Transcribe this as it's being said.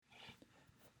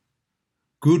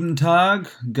Guten Tag,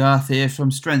 Garth here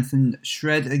from Strength and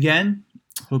Shred again.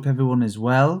 Hope everyone is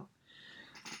well.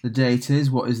 The date is,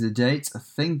 what is the date? I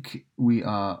think we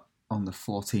are on the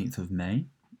 14th of May.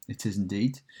 It is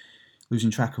indeed. Losing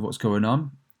track of what's going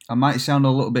on. I might sound a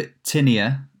little bit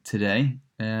tinnier today.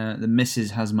 The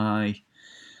missus has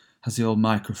the old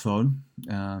microphone,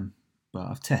 but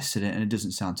I've tested it and it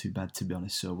doesn't sound too bad, to be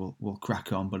honest. So we'll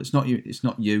crack on. But it's not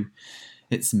you.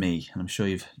 It's me, and I'm sure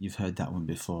you've heard that one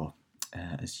before.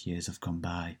 As years have gone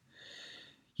by.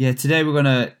 Yeah, today we're going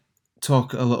to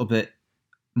talk a little bit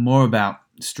more about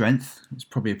strength. It's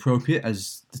probably appropriate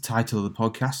as the title of the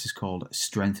podcast is called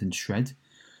Strength and Shred.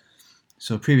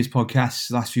 So previous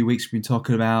podcasts, last few weeks, we've been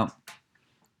talking about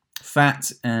fat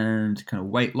and kind of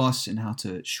weight loss and how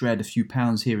to shred a few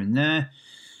pounds here and there.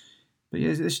 But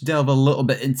yeah, let's delve a little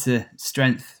bit into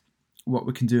strength, what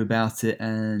we can do about it,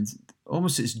 and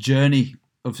almost its journey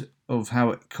of how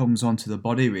it comes onto the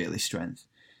body, really, strength.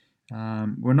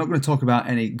 We're not going to talk about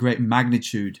any great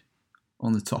magnitude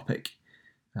on the topic.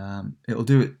 It'll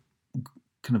do it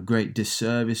kind of great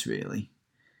disservice, really.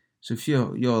 So if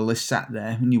you're sat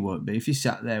there, and you won't be, if you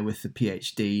sat there with the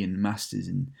PhD and Masters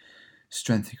in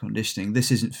Strength and Conditioning,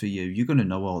 this isn't for you. You're going to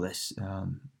know all this.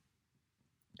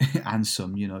 And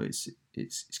some,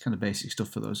 it's kind of basic stuff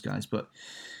for those guys. But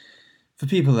for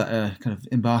people that are kind of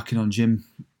embarking on gym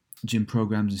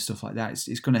programs and stuff like that,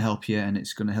 it's going to help you, and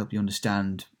it's going to help you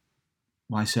understand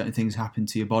why certain things happen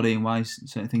to your body and why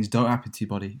certain things don't happen to your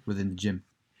body within the gym.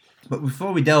 But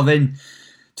before we delve in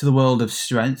to the world of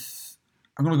strength,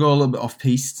 I'm going to go a little bit off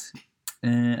piste,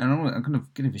 and I'm going to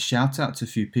give a shout out to a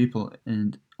few people.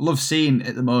 And I love seeing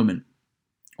at the moment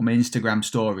on my Instagram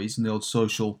stories and the old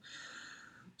social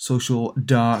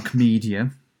dark media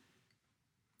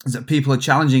is that people are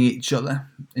challenging each other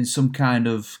in some kind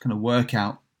of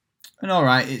workout. And all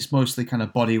right, it's mostly kind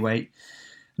of body weight.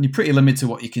 And you're pretty limited to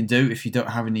what you can do if you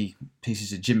don't have any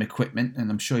pieces of gym equipment.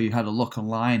 And I'm sure you had a look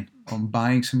online on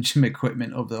buying some gym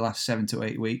equipment over the last 7 to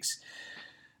 8 weeks.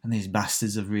 And these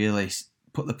bastards have really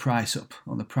put the price up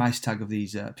on the price tag of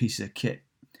these pieces of kit.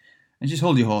 And just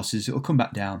hold your horses, it'll come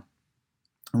back down.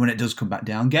 And when it does come back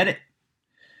down, get it.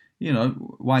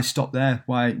 Why stop there?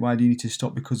 Why do you need to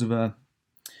stop because of a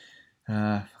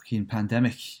fucking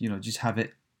pandemic? Just have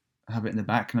it in the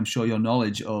back. And I'm sure your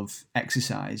knowledge of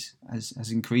exercise has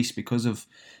increased because of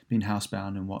being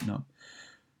housebound and whatnot.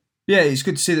 Yeah, it's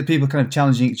good to see that people are kind of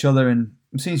challenging each other, and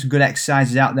I'm seeing some good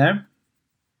exercises out there.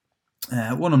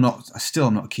 One I'm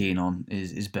not keen on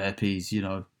is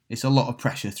burpees. It's a lot of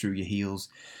pressure through your heels,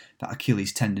 that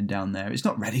Achilles tendon down there. It's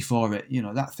not ready for it.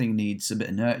 That thing needs a bit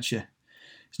of nurture.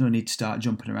 There's no need to start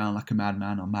jumping around like a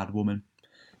madman or mad woman.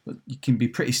 But you can be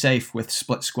pretty safe with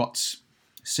split squats,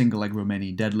 single leg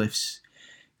Romanian deadlifts,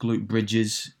 glute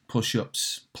bridges,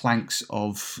 push-ups, planks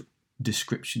of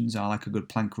descriptions. I like a good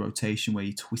plank rotation where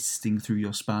you're twisting through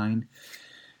your spine.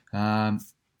 And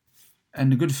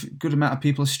a good amount of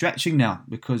people are stretching now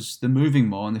because they're moving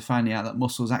more and they're finding out that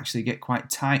muscles actually get quite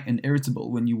tight and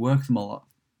irritable when you work them a lot.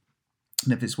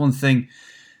 And if it's one thing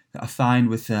that I find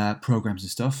with programs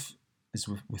and stuff, is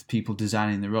with people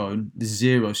designing their own, there's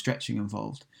zero stretching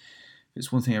involved. If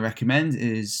it's one thing I recommend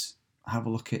is have a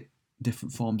look at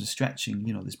different forms of stretching.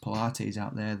 There's Pilates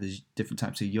out there, there's different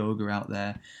types of yoga out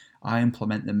there. I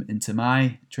implement them into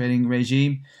my training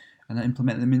regime, and I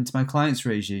implement them into my clients'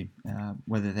 regime,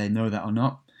 whether they know that or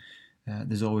not.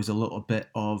 There's always a little bit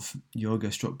of yoga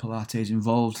Pilates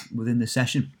involved within the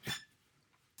session.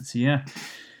 So yeah,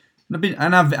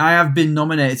 I have been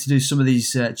nominated to do some of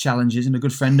these challenges, and a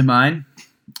good friend of mine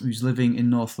who's living in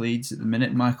North Leeds at the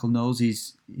minute, Michael knows, he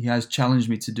has challenged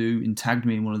me to do and tagged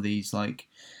me in one of these,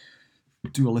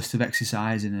 do a list of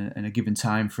exercise in a given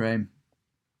time frame.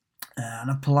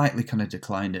 And I politely kind of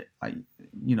declined it.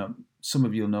 Some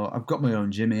of you'll know I've got my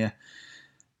own gym here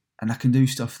and I can do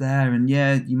stuff there. And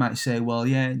yeah, you might say, well,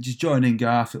 yeah, just join in,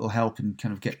 Garth. It'll help and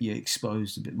kind of get you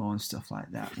exposed a bit more and stuff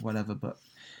like that, whatever. But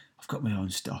I've got my own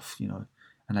stuff,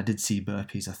 and I did see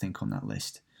burpees, I think, on that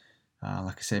list.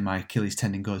 Like I say, my Achilles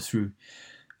tendon goes through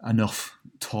enough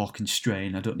torque and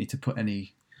strain. I don't need to put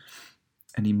any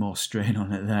more strain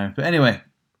on it there. But anyway,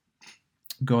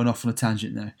 going off on a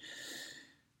tangent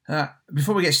there.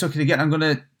 Before we get stuck in again, I'm going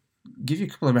to give you a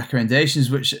couple of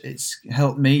recommendations which it's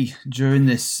helped me during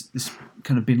this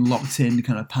kind of been locked in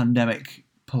kind of pandemic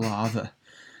palaver.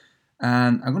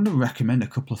 And I'm going to recommend a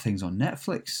couple of things on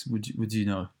Netflix, would you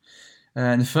know?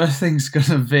 And the first thing's going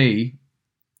to be,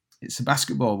 it's a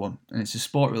basketball one, and it's a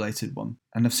sport-related one.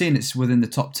 And I've seen it's within the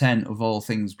top 10 of all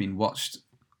things being watched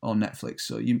on Netflix,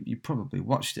 so you probably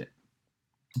watched it.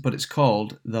 But it's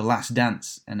called The Last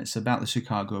Dance, and it's about the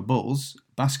Chicago Bulls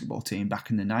basketball team back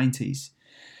in the 90s.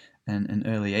 and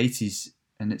early 80s.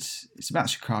 And it's about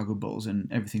Chicago Bulls and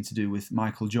everything to do with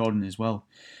Michael Jordan as well.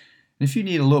 And if you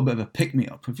need a little bit of a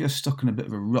pick-me-up, if you're stuck in a bit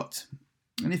of a rut,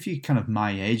 and if you're kind of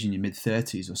my age in your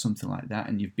mid-30s or something like that,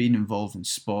 and you've been involved in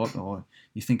sport, or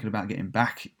you're thinking about getting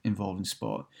back involved in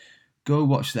sport, go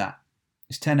watch that.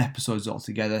 It's 10 episodes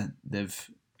altogether. They've,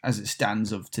 as it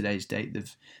stands of today's date,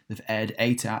 they've aired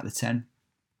 8 out of the 10.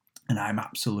 And I'm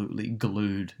absolutely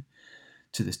glued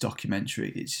to this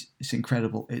documentary. It's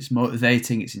incredible. It's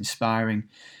motivating. It's inspiring.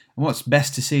 And what's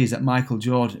best to see is that Michael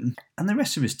Jordan and the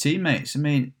rest of his teammates, I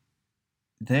mean,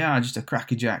 they are just a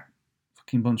crackerjack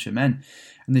fucking bunch of men.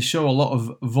 And they show a lot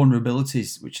of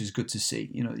vulnerabilities, which is good to see.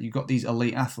 You know, you've got these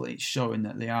elite athletes showing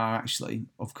that they are actually,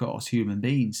 of course, human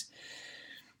beings.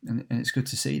 And it's good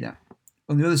to see that.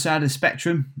 On the other side of the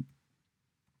spectrum,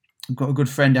 I've got a good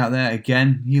friend out there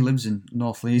again. He lives in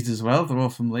North Leeds as well. They're all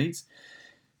from Leeds.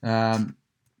 Tom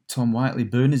Whiteley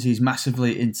Booners. He's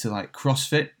massively into like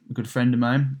CrossFit. A good friend of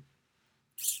mine.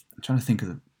 I'm trying to think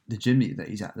of the gym that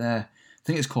he's at there. I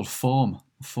think it's called Form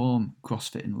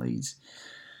CrossFit in Leeds.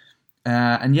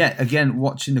 And yet again,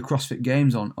 watching the CrossFit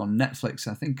Games on Netflix.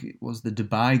 I think it was the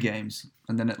Dubai Games,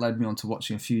 and then it led me on to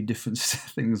watching a few different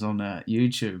things on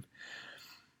YouTube.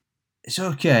 It's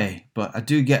okay, but I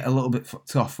do get a little bit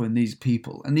fucked off when these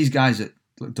people, and these guys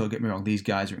don't get me wrong, these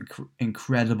guys are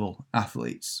incredible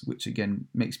athletes, which again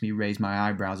makes me raise my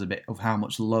eyebrows a bit of how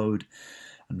much load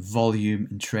and volume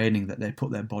and training that they put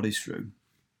their bodies through.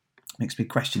 Makes me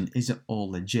question, is it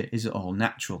all legit? Is it all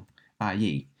natural?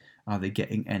 i.e., are they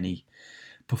getting any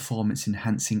performance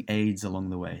enhancing aids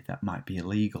along the way that might be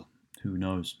illegal? Who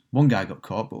knows? One guy got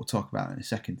caught, but we'll talk about it in a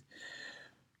second.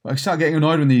 But I start getting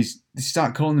annoyed when they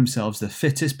start calling themselves the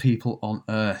fittest people on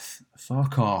earth.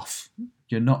 Fuck off.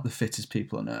 You're not the fittest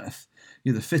people on earth.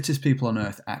 You're the fittest people on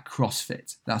earth at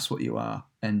CrossFit. That's what you are.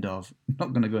 End of. I'm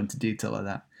not going to go into detail of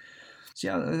that. So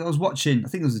yeah, I was watching, I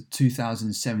think it was the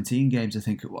 2017 games, I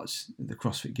think it was, the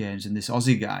CrossFit Games, and this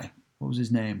Aussie guy, what was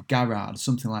his name? Garrard,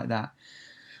 something like that.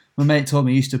 My mate told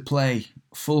me he used to play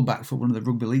fullback for one of the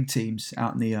rugby league teams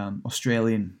out in the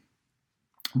Australian,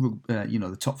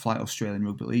 the top flight Australian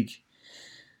rugby league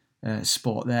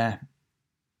sport there.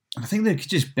 I think they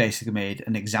just basically made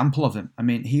an example of him. I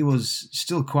mean, he was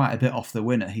still quite a bit off the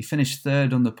winner. He finished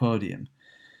third on the podium.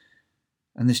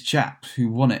 And this chap who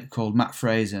won it, called Matt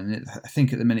Fraser, and I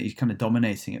think at the minute he's kind of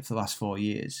dominating it for the last 4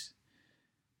 years.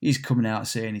 He's coming out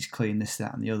saying he's clean, this,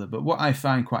 that, and the other. But what I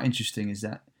find quite interesting is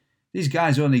that these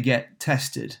guys only get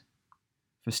tested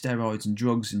for steroids and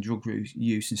drugs and drug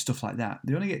use and stuff like that.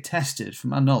 They only get tested,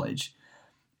 from my knowledge,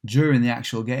 during the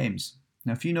actual games.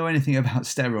 Now, if you know anything about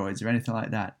steroids or anything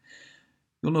like that,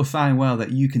 you'll know fine well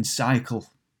that you can cycle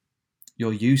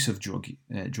your use of drug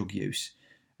use.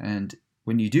 And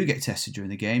when you do get tested during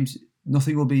the games,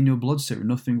 nothing will be in your blood serum,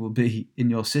 nothing will be in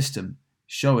your system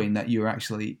showing that you're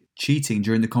actually cheating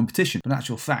during the competition. But in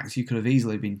actual fact, you could have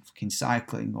easily been fucking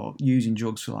cycling or using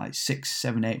drugs for like 6,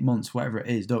 7, 8 months, whatever it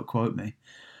is, don't quote me.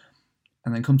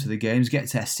 And then come to the games, get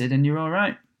tested, and you're all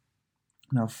right.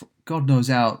 Now, God knows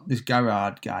how this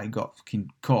Garrard guy got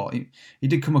fucking caught. He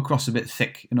did come across a bit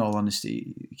thick, in all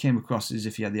honesty. He came across as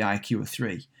if he had the IQ of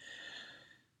 3.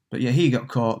 But yeah, he got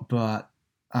caught, but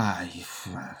I'm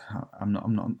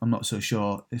not so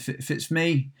sure. If it's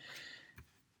me,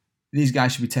 these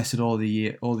guys should be tested all the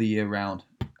year round,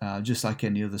 just like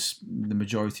any other, the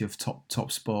majority of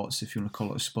top sports, if you want to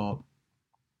call it a sport.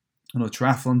 I know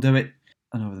triathlon do it.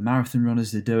 I know the marathon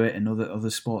runners, they do it, and other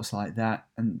sports like that.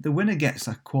 And the winner gets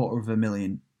like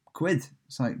 £250,000.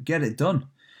 It's like, get it done,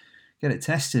 get it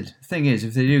tested. The thing is,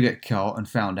 if they do get caught and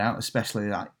found out, especially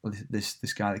like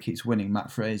this guy that keeps winning, Matt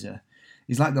Fraser,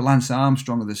 he's like the Lance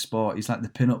Armstrong of the sport. He's like the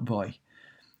pin-up boy.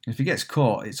 And if he gets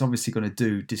caught, it's obviously going to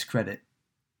do discredit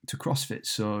to CrossFit,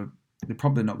 so they're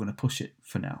probably not going to push it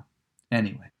for now.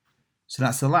 Anyway, so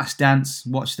that's The Last Dance.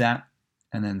 Watch that,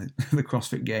 and then the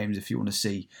CrossFit Games if you want to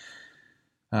see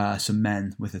some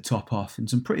men with the top off, and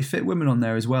some pretty fit women on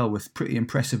there as well with pretty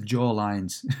impressive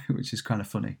jawlines, which is kind of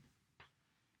funny.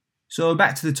 So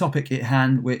back to the topic at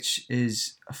hand, which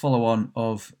is a follow-on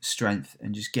of strength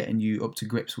and just getting you up to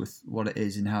grips with what it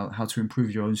is and how to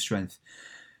improve your own strength.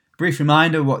 Brief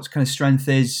reminder what kind of strength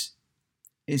is.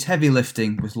 It's heavy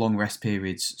lifting with long rest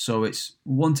periods. So it's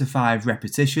 1 to 5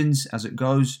 repetitions as it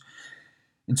goes.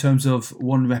 In terms of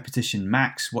 1 repetition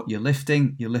max, what you're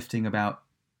lifting about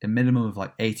a minimum of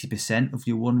like 80% of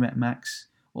your 1 rep max,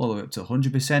 all the way up to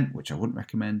 100%, which I wouldn't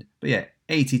recommend. But yeah,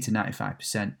 80 to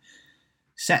 95%.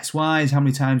 Sets wise, how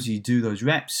many times do you do those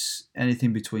reps?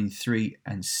 Anything between 3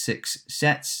 and 6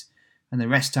 sets. And the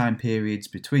rest time periods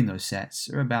between those sets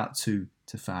are about 2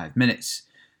 to 5 minutes.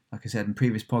 Like I said in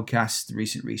previous podcasts, the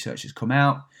recent research has come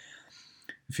out.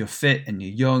 If you're fit and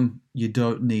you're young, you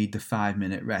don't need the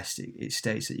 5-minute rest. It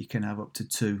states that you can have up to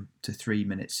 2 to 3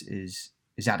 minutes is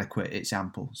adequate. It's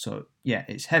ample. So yeah,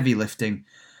 it's heavy lifting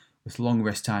with long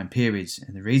rest time periods.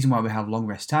 And the reason why we have long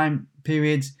rest time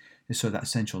periods is so that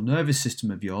central nervous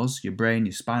system of yours, your brain,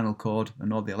 your spinal cord,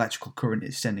 and all the electrical current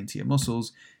it's sending to your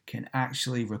muscles can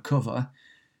actually recover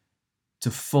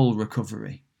to full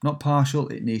recovery. Not partial,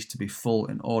 it needs to be full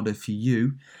in order for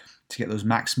you to get those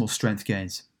maximal strength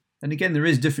gains. And again, there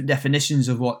is different definitions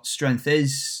of what strength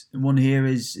is. One here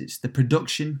is it's the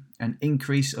production and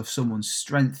increase of someone's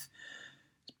strength.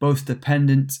 It's both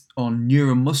dependent on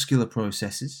neuromuscular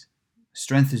processes.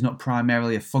 Strength is not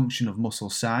primarily a function of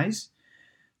muscle size,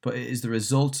 but it is the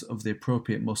result of the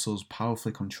appropriate muscles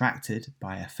powerfully contracted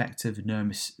by effective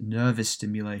nervous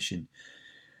stimulation.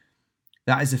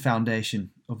 That is the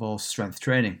foundation of all strength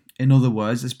training. In other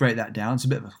words, let's break that down. It's a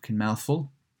bit of a fucking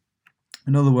mouthful.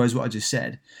 In other words, what I just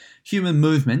said, human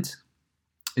movement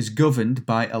is governed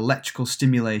by electrical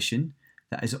stimulation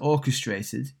that is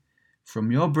orchestrated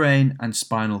from your brain and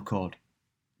spinal cord.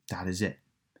 That is it.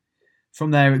 From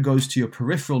there, it goes to your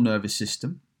peripheral nervous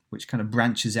system, which kind of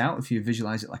branches out. If you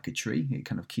visualize it like a tree, it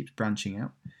kind of keeps branching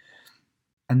out.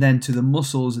 And then to the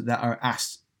muscles that are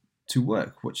asked to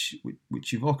work, which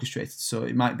you've orchestrated. So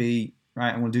it might be,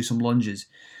 right, I want to do some lunges.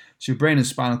 So your brain and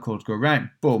spinal cord go, right,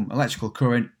 boom, electrical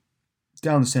current,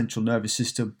 down the central nervous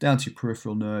system, down to your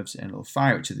peripheral nerves, and it'll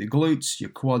fire it to the glutes, your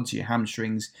quads, your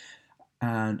hamstrings,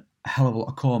 and a hell of a lot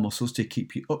of core muscles to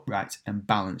keep you upright and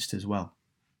balanced as well.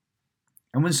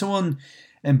 And when someone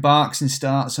embarks and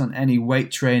starts on any weight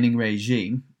training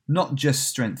regime, not just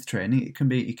strength training, it can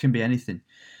be anything.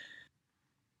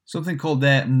 Something called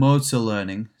their motor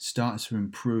learning starts to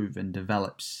improve and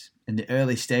develops. In the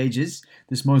early stages,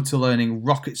 this motor learning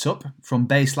rockets up from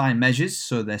baseline measures,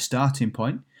 so their starting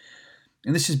point.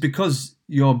 And this is because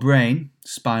your brain,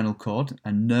 spinal cord,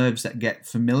 and nerves that get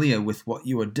familiar with what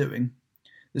you are doing,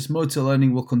 this motor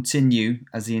learning will continue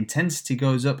as the intensity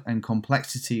goes up and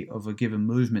complexity of a given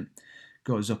movement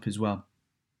goes up as well.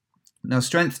 Now,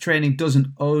 strength training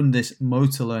doesn't own this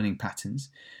motor learning patterns.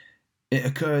 It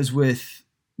occurs with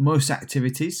most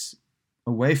activities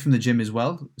away from the gym as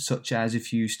well, such as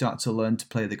if you start to learn to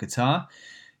play the guitar,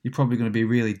 you're probably going to be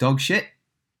really dog shit.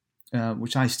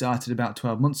 Which I started about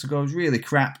 12 months ago. It was really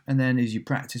crap, and then as you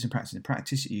practice and practice and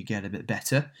practice, you get a bit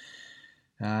better.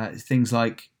 Things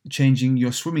like changing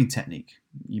your swimming technique.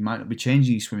 You might not be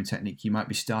changing your swimming technique, you might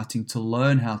be starting to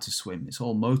learn how to swim. It's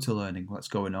all motor learning, what's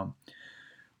going on.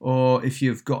 Or if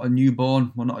you've got a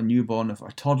newborn, well, not a newborn, if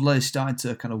a toddler is starting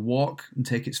to kind of walk and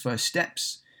take its first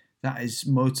steps, that is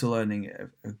motor learning,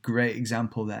 a great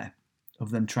example there of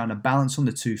them trying to balance on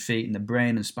the 2 feet, and the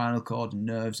brain and spinal cord and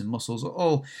nerves and muscles are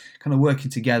all kind of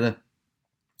working together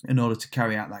in order to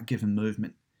carry out that given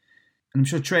movement. And I'm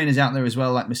sure trainers out there as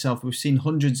well, like myself, we've seen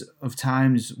hundreds of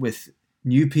times with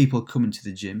new people coming to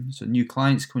the gym, so new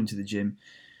clients coming to the gym,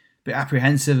 a bit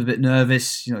apprehensive, a bit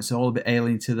nervous, it's all a bit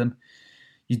alien to them.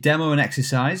 You demo an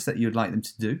exercise that you'd like them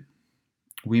to do.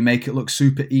 We make it look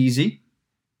super easy,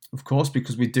 of course,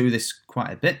 because we do this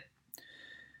quite a bit.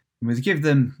 We give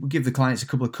the clients a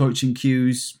couple of coaching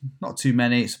cues, not too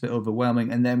many, it's a bit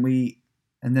overwhelming, and then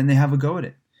they have a go at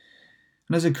it.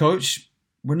 And as a coach,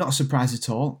 we're not surprised at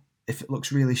all if it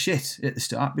looks really shit at the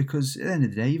start, because at the end of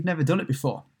the day, you've never done it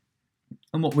before.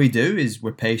 And what we do is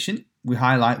we're patient, we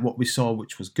highlight what we saw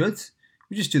which was good,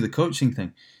 we just do the coaching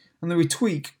thing, and then we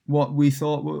tweak what we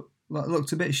thought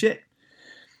looked a bit shit.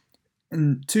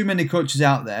 And too many coaches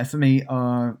out there, for me,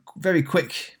 are very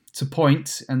quick to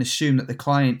point and assume that the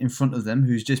client in front of them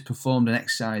who's just performed an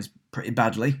exercise pretty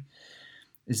badly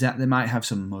is that they might have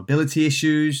some mobility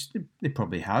issues. They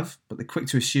probably have, but they're quick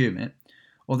to assume it.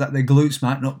 Or that their glutes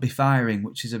might not be firing,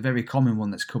 which is a very common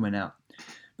one that's coming out.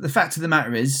 But the fact of the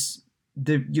matter is,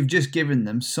 you've just given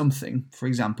them something, for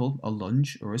example, a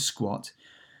lunge or a squat,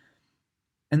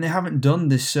 and they haven't done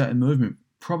this certain movement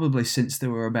probably since they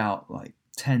were about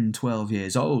 10, 12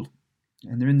 years old.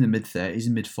 And they're in the mid-30s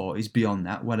and mid-40s, beyond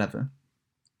that, whatever.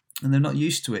 And they're not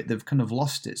used to it. They've kind of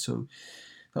lost it. So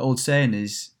the old saying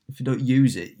is, if you don't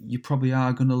use it, you probably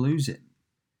are going to lose it.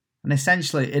 And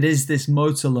essentially, it is this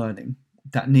motor learning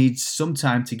that needs some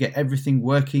time to get everything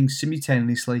working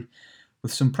simultaneously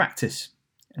with some practice.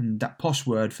 And that posh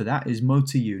word for that is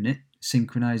motor unit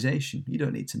synchronization. You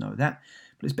don't need to know that.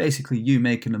 But it's basically you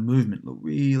making a movement look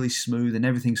really smooth and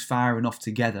everything's firing off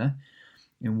together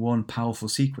in one powerful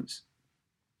sequence.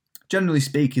 Generally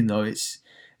speaking, though, it's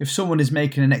if someone is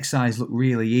making an exercise look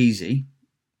really easy,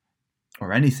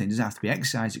 or anything, it doesn't have to be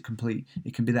exercise, it can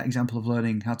be that example of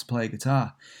learning how to play a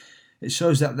guitar. it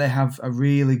shows that they have a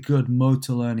really good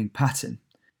motor learning pattern,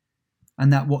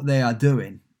 and that what they are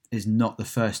doing is not the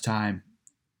first time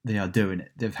they are doing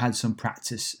it. They've had some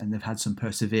practice and they've had some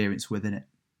perseverance within it.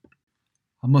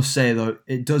 I must say though,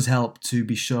 it does help to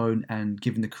be shown and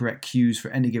given the correct cues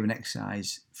for any given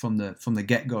exercise from the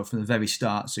get-go, from the very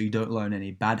start, so you don't learn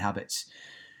any bad habits.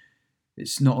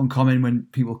 It's not uncommon when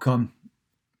people come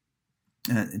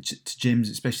to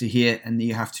gyms, especially here, and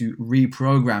you have to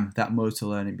reprogram that motor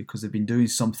learning because they've been doing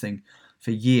something for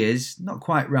years, not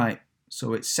quite right.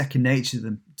 So it's second nature to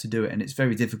them to do it, and it's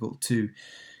very difficult to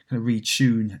kind of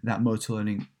retune that motor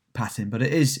learning pattern. But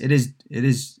it is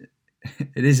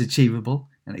achievable,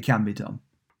 and it can be done.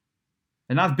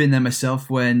 And I've been there myself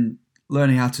when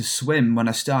learning how to swim when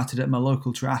I started at my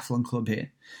local triathlon club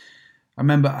here. I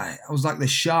remember I was like the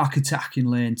shark attack in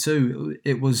lane 2.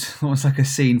 It was almost like a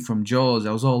scene from Jaws.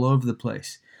 I was all over the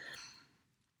place.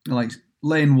 Like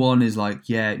lane 1 is like,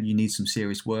 yeah, you need some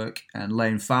serious work. And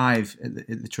lane 5 at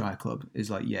the tri club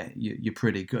is like, yeah, you're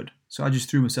pretty good. So I just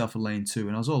threw myself in lane 2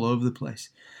 and I was all over the place.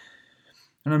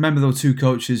 And I remember there were 2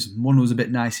 coaches. One was a bit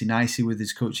nicey with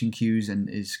his coaching cues and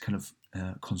his kind of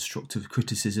constructive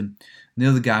criticism. And the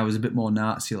other guy was a bit more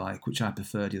Nazi-like, which I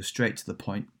preferred. He was straight to the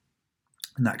point.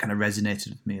 And that kind of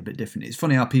resonated with me a bit differently. It's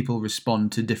funny how people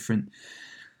respond to different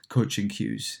coaching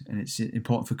cues. And it's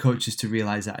important for coaches to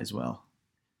realise that as well.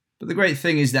 But the great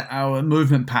thing is that our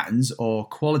movement patterns or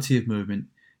quality of movement,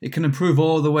 it can improve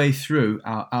all the way through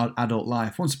our adult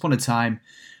life. Once upon a time,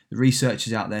 the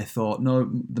researchers out there thought,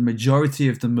 no, the majority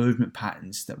of the movement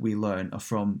patterns that we learn are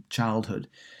from childhood.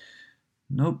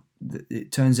 Nope,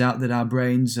 it turns out that our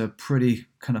brains are pretty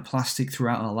kind of plastic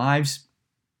throughout our lives,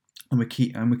 and we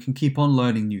can keep on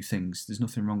learning new things. There's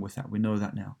nothing wrong with that. We know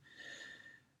that now.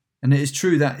 And it is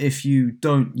true that if you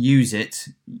don't use it,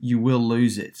 you will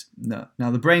lose it. Now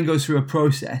the brain goes through a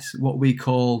process, what we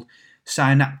call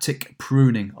synaptic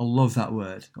pruning. I love that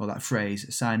word, or that phrase,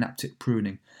 synaptic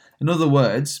pruning. In other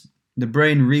words, the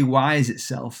brain rewires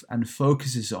itself and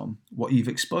focuses on what you've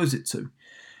exposed it to.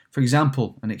 For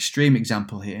example, an extreme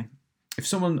example here, if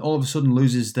someone all of a sudden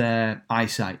loses their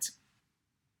eyesight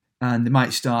and they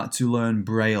might start to learn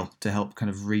Braille to help kind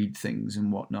of read things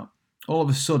and whatnot, all of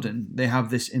a sudden they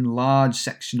have this enlarged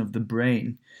section of the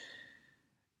brain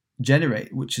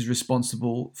generate, which is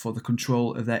responsible for the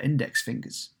control of their index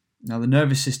fingers. Now the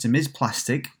nervous system is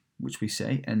plastic, which we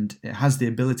say, and it has the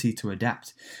ability to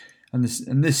adapt. And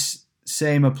this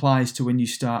same applies to when you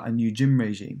start a new gym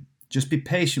regime. Just be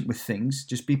patient with things,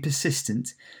 just be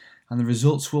persistent, and the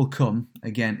results will come,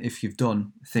 again, if you've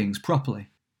done things properly.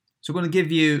 So I'm going to give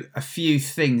you a few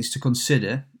things to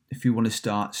consider if you want to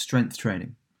start strength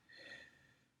training.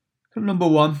 Number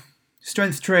 1,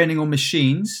 strength training on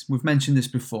machines. We've mentioned this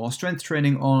before. Strength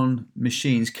training on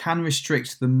machines can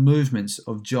restrict the movements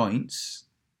of joints,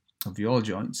 of your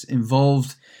joints,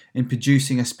 involved in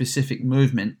producing a specific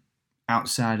movement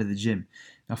outside of the gym.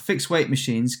 Now, fixed weight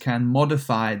machines can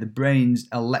modify the brain's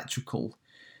electrical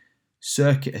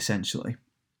circuit, essentially,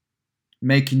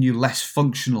 making you less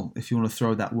functional, if you want to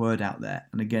throw that word out there.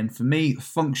 And again, for me,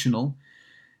 functional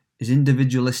is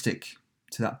individualistic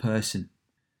to that person.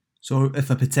 So if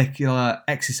a particular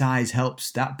exercise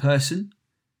helps that person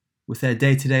with their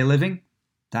day-to-day living,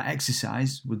 that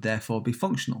exercise would therefore be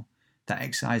functional. That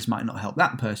exercise might not help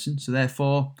that person, so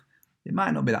therefore it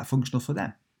might not be that functional for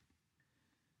them.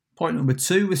 Point number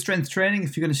 2 with strength training,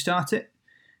 if you're going to start it,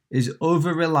 is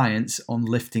over-reliance on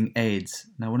lifting aids.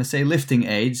 Now, when I say lifting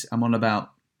aids, I'm on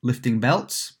about lifting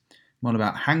belts, I'm on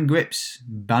about hand grips,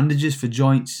 bandages for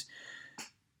joints,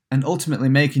 and ultimately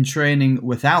making training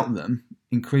without them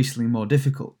increasingly more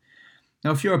difficult.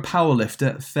 Now, if you're a power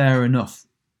lifter, fair enough,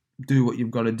 do what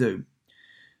you've got to do.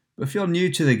 But if you're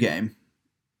new to the game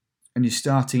and you're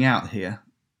starting out here,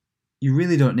 you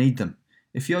really don't need them.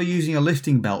 If you're using a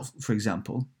lifting belt, for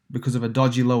example, because of a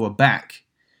dodgy lower back,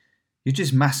 you're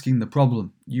just masking the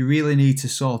problem. You really need to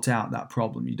sort out that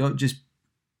problem. You don't just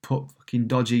put fucking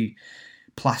dodgy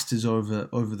plasters over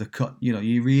the cut. You know,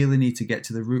 you really need to get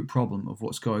to the root problem of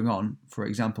what's going on, for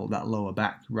example, that lower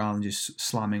back, rather than just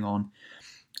slamming on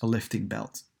a lifting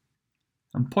belt.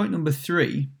 And point number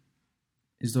 3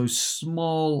 is those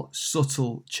small,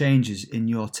 subtle changes in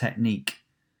your technique.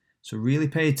 So really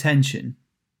pay attention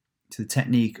to the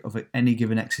technique of any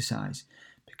given exercise,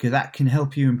 because that can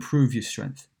help you improve your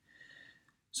strength.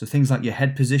 So things like your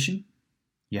head position,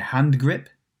 your hand grip,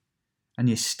 and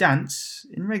your stance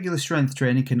in regular strength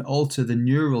training can alter the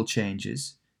neural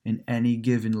changes in any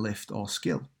given lift or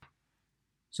skill.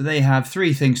 So they have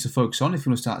 3 things to focus on if you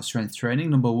want to start strength training.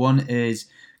 Number 1 is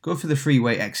go for the free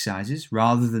weight exercises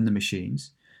rather than the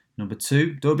machines. Number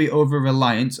 2, don't be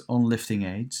over-reliant on lifting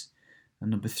aids. And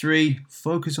number 3,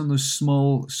 focus on those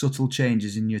small, subtle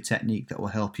changes in your technique that will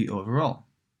help you overall.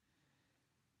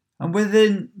 And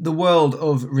within the world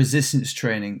of resistance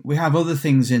training, we have other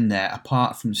things in there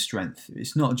apart from strength.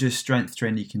 It's not just strength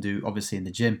training you can do, obviously, in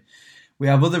the gym. We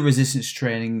have other resistance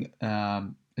training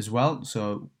as well.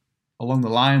 So along the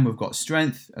line, we've got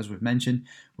strength, as we've mentioned.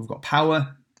 We've got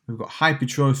power. We've got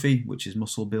hypertrophy, which is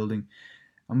muscle building.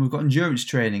 And we've got endurance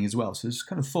training as well. So there's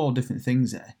kind of 4 different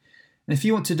things there. And if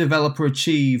you want to develop or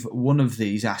achieve one of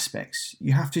these aspects,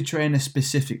 you have to train a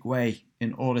specific way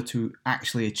in order to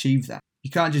actually achieve that. You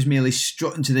can't just merely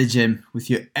strut into the gym with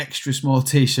your extra small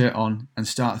t-shirt on and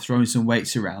start throwing some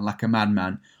weights around like a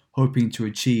madman, hoping to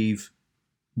achieve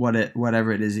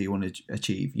whatever it is that you want to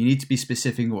achieve. You need to be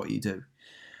specific in what you do.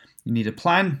 You need a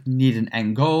plan, you need an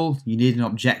end goal, you need an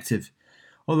objective.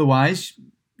 Otherwise,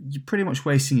 you're pretty much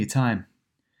wasting your time.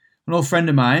 An old friend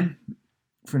of mine,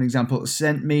 for an example,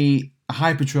 sent me a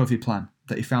hypertrophy plan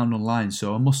that he found online,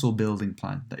 so a muscle building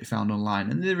plan that he found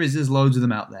online, and there's loads of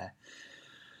them out there.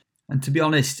 And to be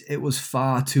honest, it was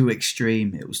far too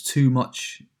extreme. It was too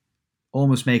much,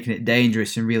 almost making it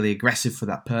dangerous and really aggressive for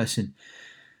that person,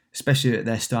 especially at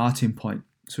their starting point.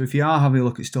 So if you are having a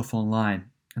look at stuff online,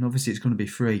 and obviously it's going to be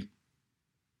free,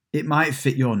 it might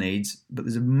fit your needs, but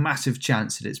there's a massive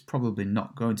chance that it's probably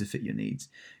not going to fit your needs.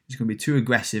 It's going to be too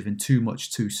aggressive and too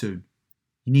much too soon.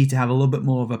 You need to have a little bit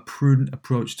more of a prudent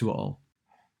approach to it all.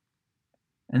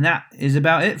 And that is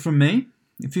about it from me.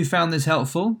 If you found this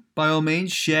helpful, by all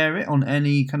means, share it on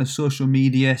any kind of social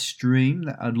media stream.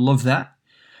 I'd love that.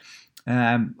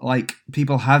 Like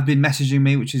people have been messaging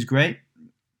me, which is great.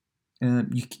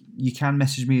 You can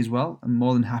message me as well. I'm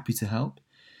more than happy to help.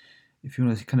 If you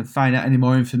want to kind of find out any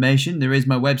more information, there is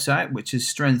my website, which is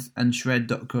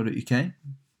strengthandshred.co.uk.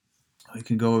 Or you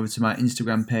can go over to my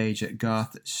Instagram page at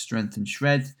Garth Strength and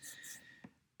Shred.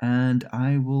 And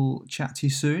I will chat to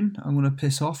you soon. I'm going to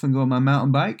piss off and go on my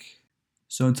mountain bike.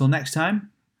 So until next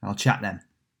time, I'll chat then.